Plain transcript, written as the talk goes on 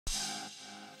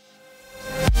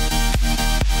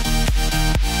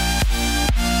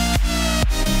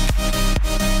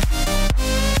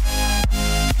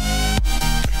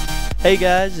Hey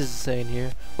guys, this is Sane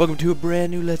here. Welcome to a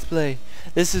brand new Let's Play.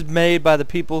 This is made by the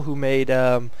people who made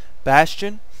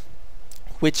Bastion,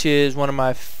 which is one of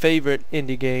my favorite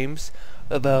indie games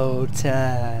of all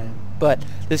time. But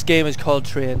this game is called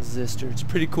Transistor. It's a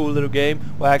pretty cool little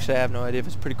game. Well, actually, I have no idea if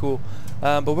it's pretty cool.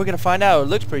 But we're gonna find out. It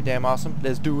looks pretty damn awesome.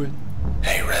 Let's do it.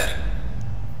 Hey, Red.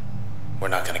 We're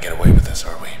not gonna get away with this,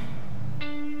 are we?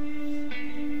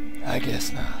 I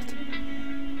guess not.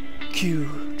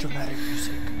 Cue dramatic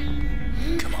music.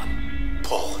 Come on,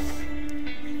 pull.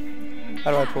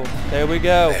 How do I pull? There we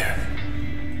go. There.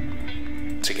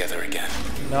 Together again.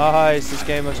 Nice. This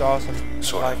game looks awesome.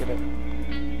 Sort I'm liking it.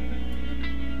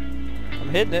 I'm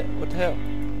hitting it. What the hell?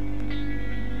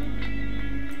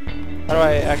 How do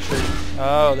I actually...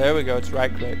 Oh, there we go. It's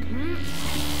right click.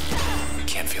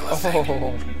 Can't feel a thing.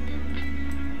 Oh.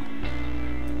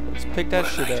 Let's pick that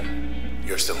shit up.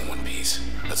 You're still in one piece.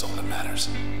 That's all that matters.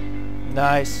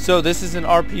 Nice. So this is an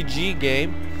RPG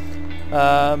game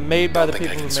made by the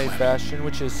people who made Bastion,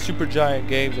 which is Super Giant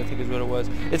Games, I think is what it was.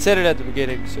 It said it at the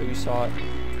beginning, so you saw it.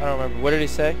 I don't remember. What did he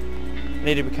say? I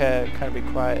need to be kind of be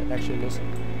quiet and actually listen.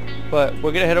 But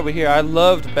we're gonna head over here. I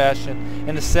loved Bastion,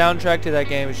 and the soundtrack to that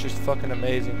game is just fucking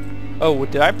amazing. Oh,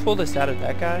 did I pull this out of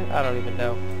that guy? I don't even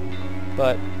know.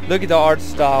 But look at the art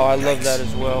style. I love that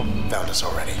as well. Found us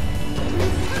already.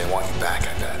 They want you back,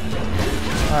 I bet.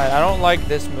 Alright, I don't like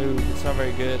this move. It's not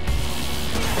very good.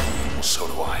 Well, so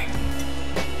do I.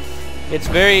 It's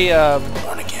very,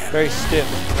 Born again. very stiff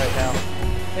right now.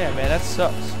 Yeah, man, that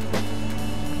sucks.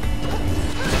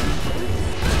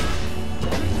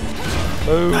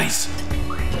 Boom. Nice.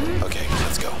 Okay,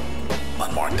 let's go.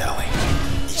 Unmarked alley.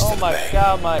 East Oh of the my bay.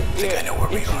 god, my ear. I think I know where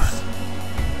we itches.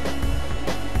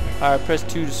 Alright, press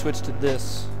 2 to switch to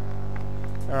this.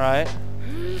 Alright.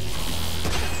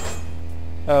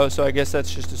 Oh, so I guess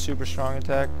that's just a super strong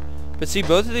attack. But see,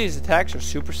 both of these attacks are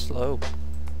super slow.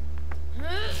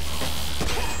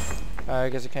 I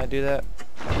guess I can't do that.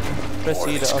 Press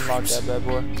E to unlock that bad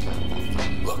boy.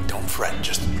 Look, don't fret,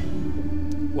 just...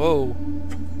 Whoa.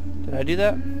 Did I do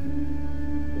that?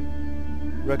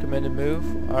 Recommended move?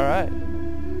 Alright.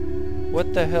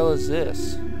 What the hell is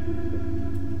this?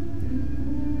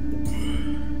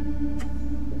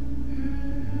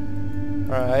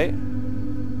 Alright.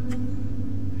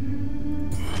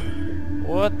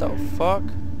 What the fuck?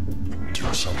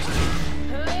 Do something.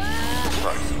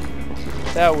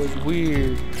 That was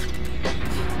weird.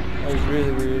 That was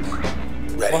really weird.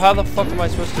 Ready. Well, how the fuck am I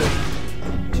supposed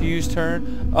to use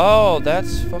turn? Oh,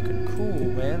 that's fucking cool,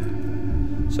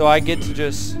 man. So I get to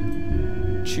just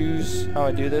choose how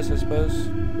I do this, I suppose.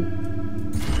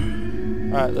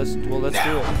 Alright, let's do it.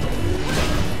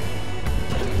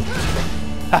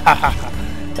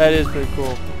 That is pretty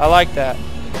cool. I like that.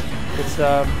 It's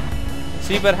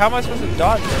see, but how am I supposed to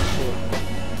dodge that shit?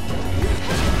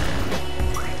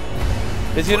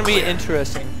 It's gonna be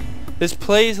interesting. This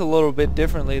plays a little bit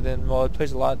differently than, well, it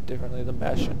plays a lot differently than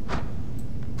Bastion.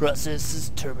 Process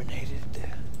is terminated.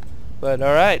 But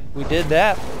alright, we did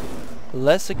that.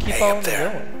 Let's keep on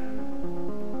going.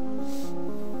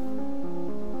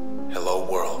 Hello,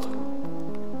 world.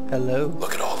 Hello.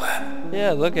 Look at all that.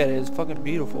 Yeah, look at it. It's fucking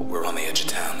beautiful. We're on the edge of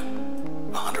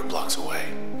town. 100 blocks away.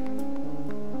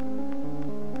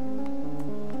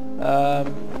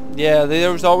 Yeah,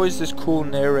 there was always this cool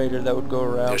narrator that would go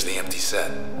around. There's the empty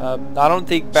set. I don't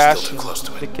think Bastion, Still too close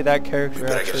to it. that character We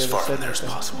better get actually as ever far said from there as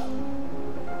anything. possible.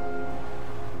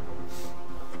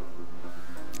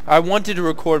 I wanted to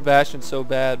record Bastion so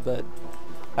bad, but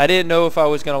I didn't know if I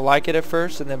was gonna like it at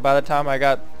first, and then by the time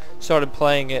I started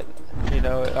playing it, you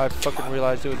know, I fucking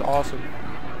realized it was awesome.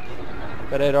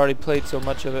 But I had already played so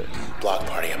much of it. Block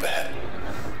party up ahead.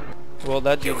 Well,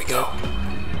 that Here did we good. go.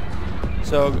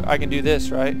 So I can do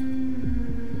this, right?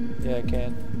 Yeah, I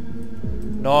can.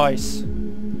 Nice.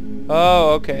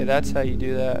 Oh, okay, that's how you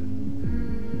do that.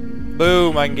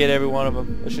 Boom, I can get every one of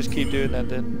them. Let's just keep doing that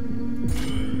then.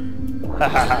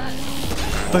 Hahaha.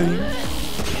 Boom.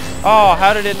 Oh,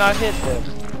 how did it not hit them?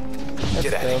 That's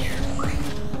Get out dumb. of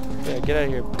here. Yeah, get out of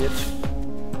here,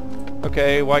 bitch.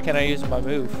 Okay, why can't I use my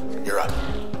move? You're up.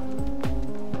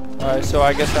 Alright, so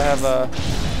I guess I have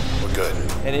We're good.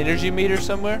 an energy meter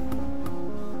somewhere?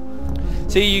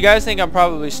 See, you guys think I'm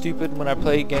probably stupid when I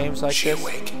play games like She this,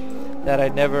 awake? that I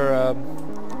never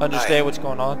understand what's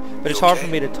going on, but it's hard for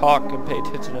me to talk and pay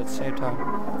attention at the same time.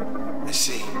 I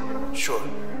see. Sure.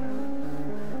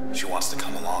 She wants to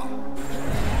come along.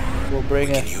 We'll bring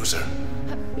We her. can use her.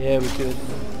 Yeah, we could.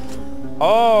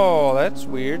 Oh, that's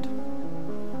weird.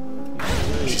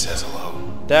 She says hello.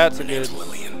 That's a Her good, name's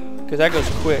Lillian. because that goes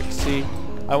quick. See,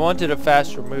 I wanted a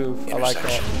faster move. I like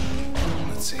that.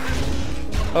 Let's see.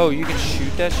 Oh, you can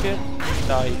shoot that shit?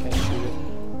 No, you can't shoot it.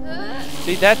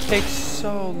 See, that takes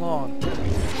so long.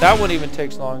 That one even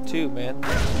takes long too, man.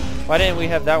 Why didn't we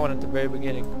have that one at the very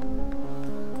beginning?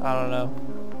 I don't know.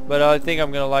 But I think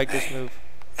I'm gonna like this move.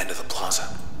 End of the plaza.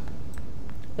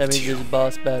 That means it's a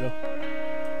boss battle.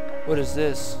 What is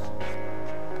this?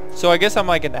 So I guess I'm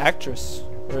like an actress.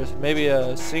 Or maybe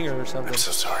a singer or something. I'm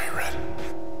so sorry, Red.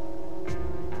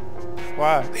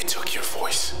 Why? They took your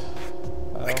voice.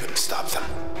 I couldn't stop them.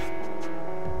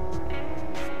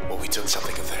 Well, we took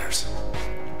something of theirs.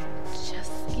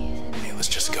 Hey, let's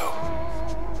just go.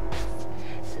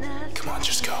 Come on,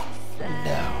 just go.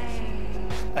 No.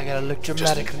 I gotta look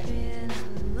dramatically.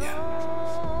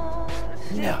 Yeah.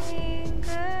 No.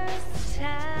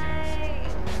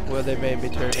 Well, they made me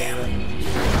turn Damn.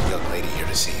 Young lady here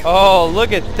to see you. Oh,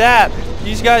 look at that!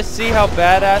 You guys see how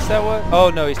badass that was? Oh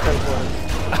no, he's teleporting.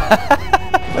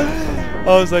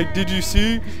 I was like, did you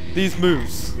see these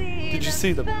moves? Did you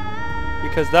see them?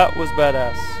 Because that was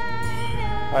badass.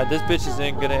 Alright, this bitch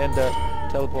isn't gonna end up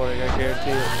teleporting, I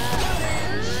guarantee it.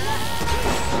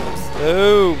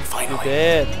 Boom! You're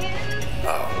dead.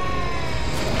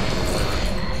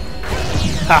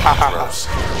 Gross.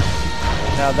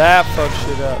 Now that fucks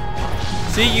shit up.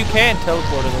 See, you can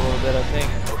teleport it a little bit, I think.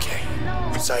 Okay.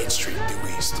 Side street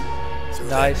due east. Through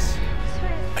Nice. there.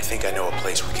 I think I know a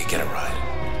place we could get a ride.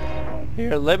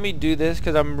 Here, let me do this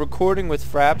because I'm recording with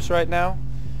Fraps right now.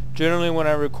 Generally, when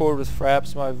I record with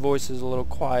Fraps, my voice is a little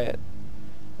quiet.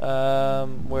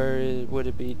 Would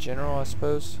it be general, I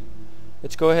suppose?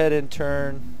 Let's go ahead and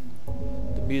turn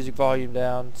the music volume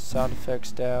down, sound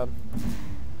effects down.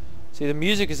 See, the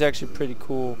music is actually pretty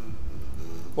cool.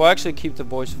 We'll actually keep the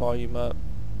voice volume up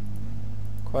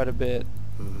quite a bit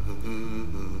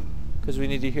because we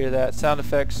need to hear that. Sound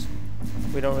effects,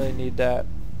 we don't really need that.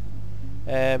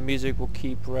 And music will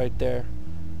keep right there.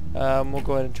 We'll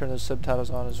go ahead and turn those subtitles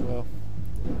on as well.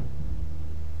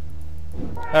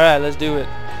 Alright, let's do it.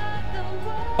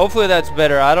 Hopefully that's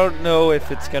better. I don't know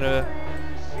if it's gonna...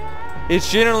 It's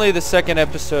generally the second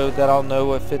episode that I'll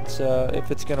know if it's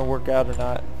gonna work out or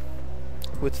not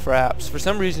with Fraps. For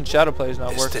some reason Shadowplay is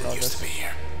not working on Used this. to be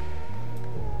here.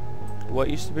 What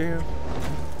used to be here?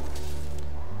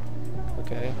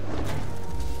 Okay.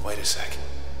 Wait a sec.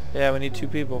 Yeah, we need 2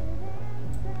 people.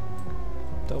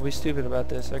 Don't be stupid about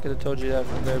this. I could have told you that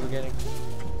from the very beginning.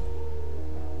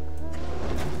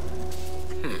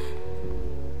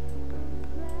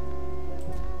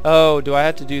 Oh, do I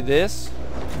have to do this?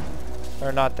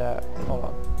 Or not that? Hold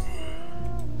on.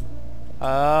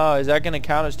 Oh, is that going to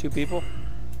count as 2 people?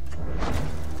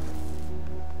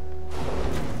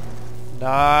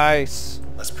 Nice.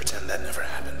 Let's pretend that never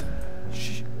happened.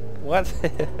 Shh. What?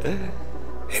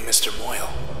 Hey, Mr. Moyle.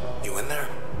 You in there?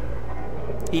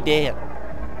 He dead.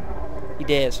 He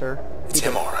dead, sir. It's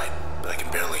him, alright, but I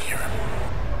can barely hear him.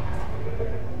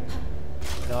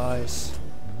 Nice.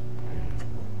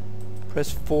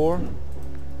 Press 4.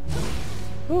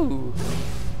 Ooh.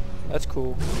 That's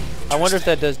cool. I wonder if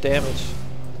that does damage.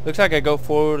 Looks like I go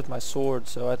forward with my sword,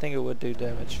 so I think it would do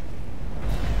damage.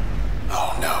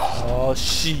 Oh no. Oh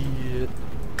shit.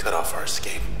 Cut off our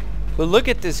escape. But look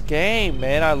at this game,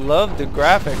 man. I love the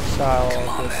graphic style Come of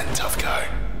on this. then, tough guy.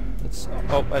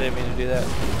 Oh, I didn't mean to do that.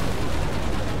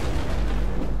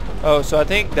 Oh, so I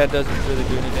think that doesn't really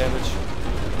do any damage.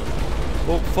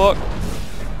 Oh, fuck.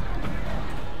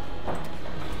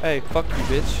 Hey, fuck you,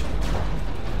 bitch.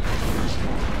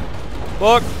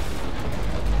 Fuck.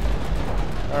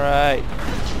 Alright.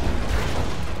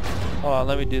 Hold on,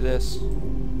 let me do this.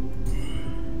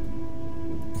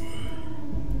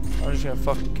 I'm just gonna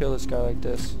fucking kill this guy like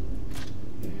this.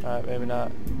 Alright, maybe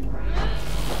not.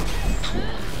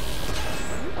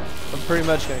 I'm pretty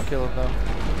much gonna kill him though.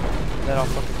 And then I'll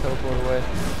fucking teleport away.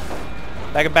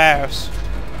 Like a bass.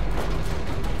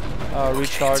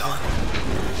 Recharging.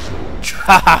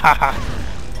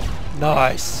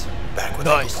 Nice.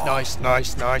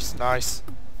 Nice.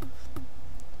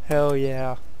 Hell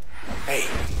yeah. Hey.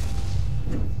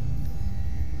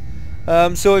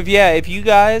 So if you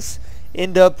guys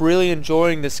end up really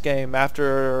enjoying this game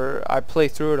after I play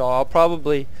through it all, I'll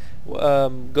probably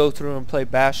go through and play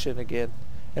Bastion again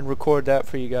and record that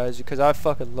for you guys because I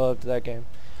fucking loved that game.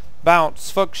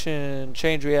 Bounce function,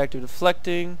 change reactive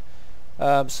deflecting,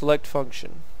 select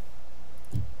function,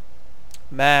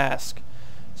 mask,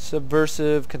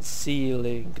 subversive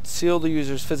concealing, conceal the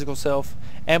user's physical self,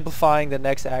 amplifying the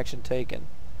next action taken,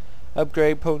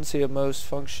 upgrade potency of most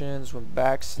functions when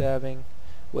backstabbing.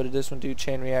 What did this one do?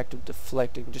 Chain reactive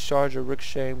deflecting, discharge a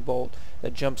ricocheting bolt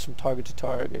that jumps from target to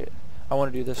target. I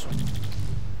want to do this one.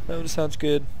 That one sounds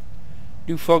good.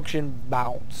 Do function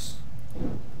bounce.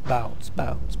 Bounce,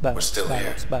 bounce, bounce, We're still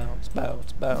bounce, here. bounce,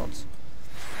 bounce, bounce.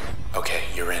 Okay,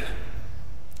 you're in.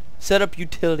 Setup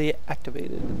utility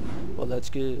activated. Well, that's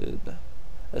good.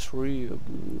 That's real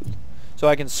good. So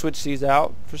I can switch these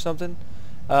out for something.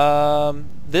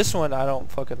 This one I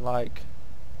don't fucking like.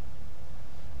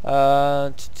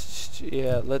 Yeah,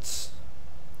 let's...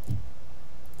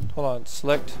 Hold on,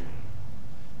 select.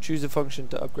 Choose a function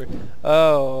to upgrade.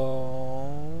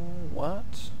 Oh,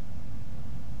 what?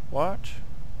 What?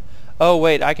 Oh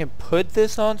wait, I can put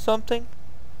this on something?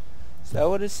 Is that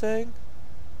what it's saying?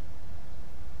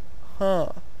 Huh.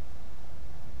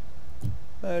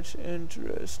 That's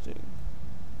interesting.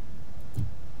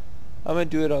 I'm gonna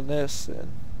do it on this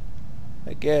then,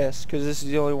 I guess, because this is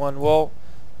the only one. Well,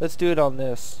 let's do it on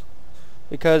this,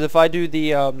 because if I do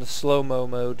the slow-mo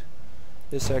mode,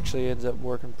 this actually ends up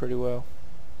working pretty well.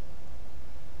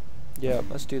 Yeah,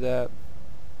 let's do that.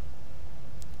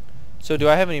 So do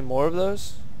I have any more of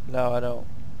those? No, I don't.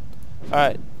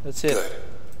 Alright, that's it. Good.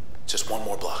 Just one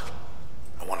more block.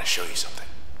 I want to show you something.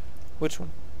 Which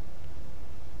one?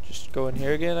 Just go in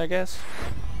here again, I guess?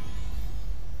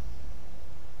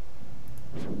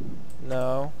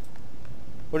 No.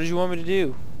 What did you want me to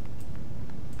do?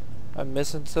 I'm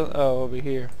missing something. Oh, over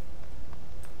here.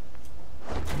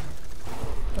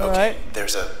 Alright. Okay,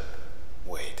 there's a...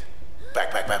 Wait. Back.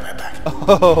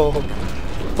 Oh,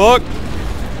 fuck!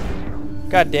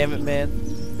 God damn it, man.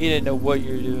 You didn't know what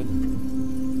you were doing.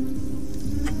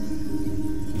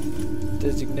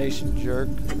 Designation jerk.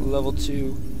 Level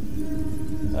 2.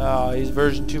 Oh, he's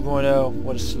version 2.0.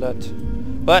 What a slut.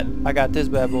 But, I got this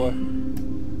bad boy.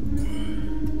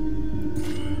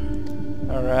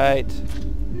 Alright.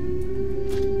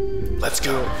 Let's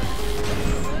go.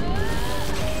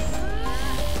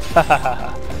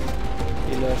 Hahaha.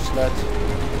 You little slut.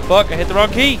 Fuck, I hit the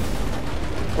wrong key!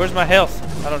 Where's my health?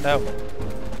 I don't know.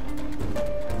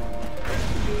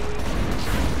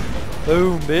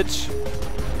 Boom, bitch.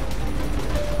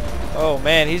 Oh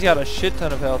man, he's got a shit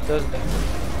ton of health, doesn't he?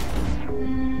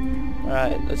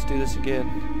 Alright, let's do this again.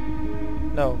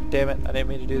 No, damn it, I didn't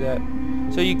mean to do that.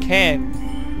 So you can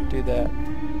do that.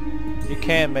 You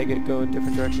can make it go in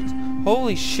different directions.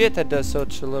 Holy shit, that does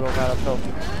such a little amount of health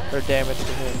or damage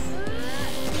to him.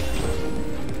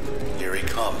 Here he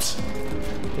comes.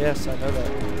 Yes, I know that.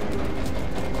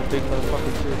 He's a big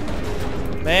motherfucker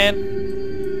too. Man.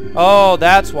 Oh,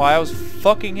 that's why I was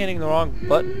fucking hitting the wrong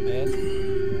button, man.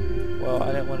 Well, I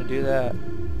didn't want to do that.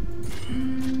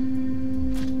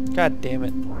 God damn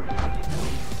it.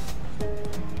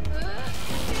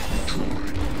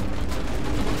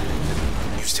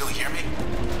 You still hear me?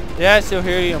 Yeah, I still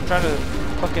hear you. I'm trying to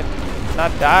fucking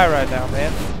not die right now,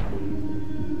 man.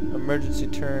 Emergency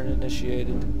turn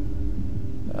initiated.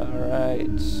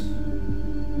 Alright.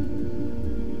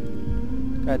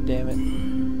 God damn it.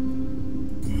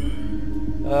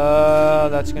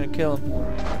 That's gonna kill him.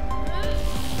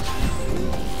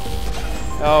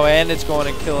 Oh, and it's going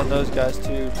and killing those guys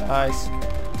too. Nice.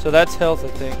 So that's health, I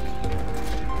think.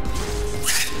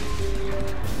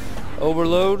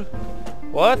 Overload?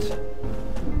 What?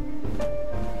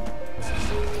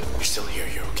 You're still here,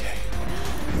 you're okay.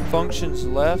 Functions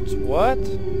left? What?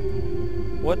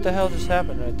 What the hell just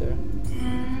happened right there?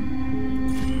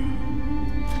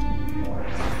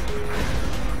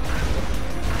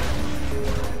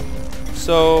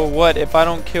 So what, if I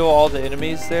don't kill all the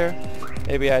enemies there,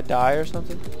 maybe I die or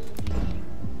something?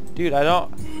 Dude,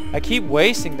 I keep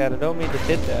wasting that. I don't mean to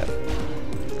hit that.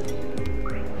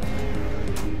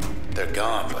 They're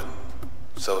gone, but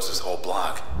so is this whole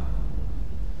block.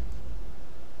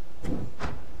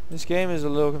 This game is a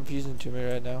little confusing to me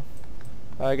right now.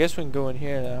 I guess we can go in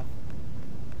here now.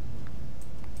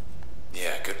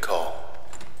 Yeah, good call.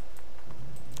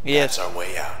 Yes. That's our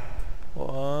way out.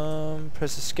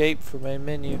 Press escape for main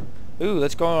menu. Ooh,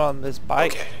 let's go on this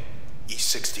bike. Okay.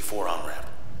 E64 on ramp.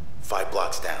 5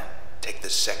 blocks down. Take the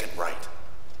second right.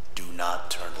 Do not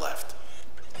turn left.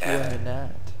 And Why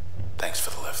not? thanks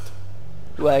for the lift.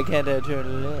 Why can't I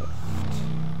turn left?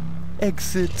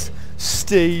 Exit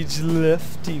stage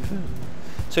left even.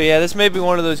 So yeah, this may be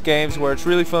one of those games where it's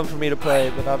really fun for me to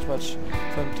play, but not as much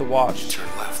fun to watch. Turn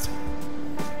left.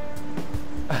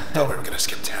 Thought we were gonna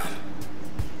skip town.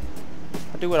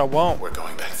 I do what I want. We're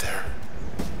going back there.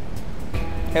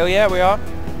 Hell yeah, we are.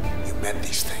 You met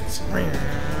these things.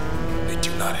 They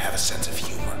do not have a sense of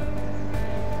humor.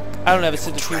 I don't have a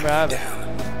sense of Track humor you either.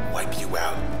 down, wipe you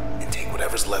out, and take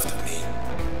whatever's left of me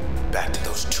back to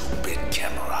those 2-bit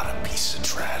Camerata pieces of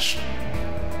trash.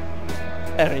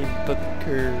 I don't even fucking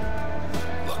care.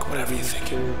 Look, whatever you think.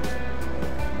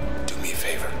 Do me a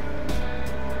favor.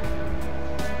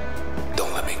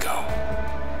 Don't let me go.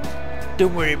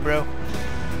 Don't worry, bro.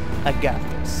 I got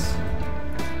this.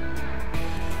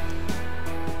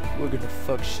 We're gonna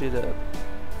fuck shit up.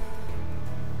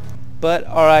 But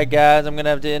alright guys, I'm gonna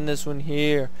have to end this one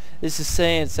here. This is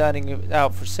Saiyan signing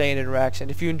out for Saiyan Interaction.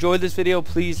 If you enjoyed this video,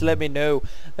 please let me know.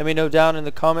 Let me know down in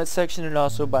the comments section, and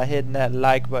also by hitting that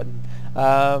like button.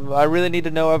 I really need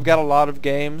to know. I've got a lot of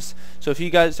games, so if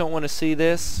you guys don't want to see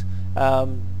this,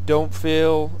 don't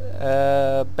feel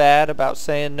bad about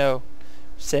saying no.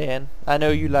 Saying, I know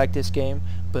you like this game,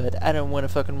 but I don't want to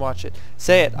fucking watch it.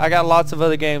 Say it. I got lots of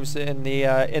other games in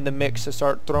the mix to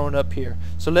start throwing up here.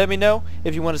 So let me know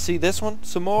if you want to see this one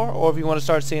some more, or if you want to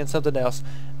start seeing something else.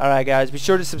 Alright guys, be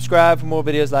sure to subscribe for more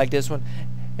videos like this one,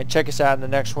 and check us out in the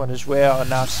next one as well,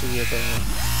 and I'll see you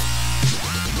then.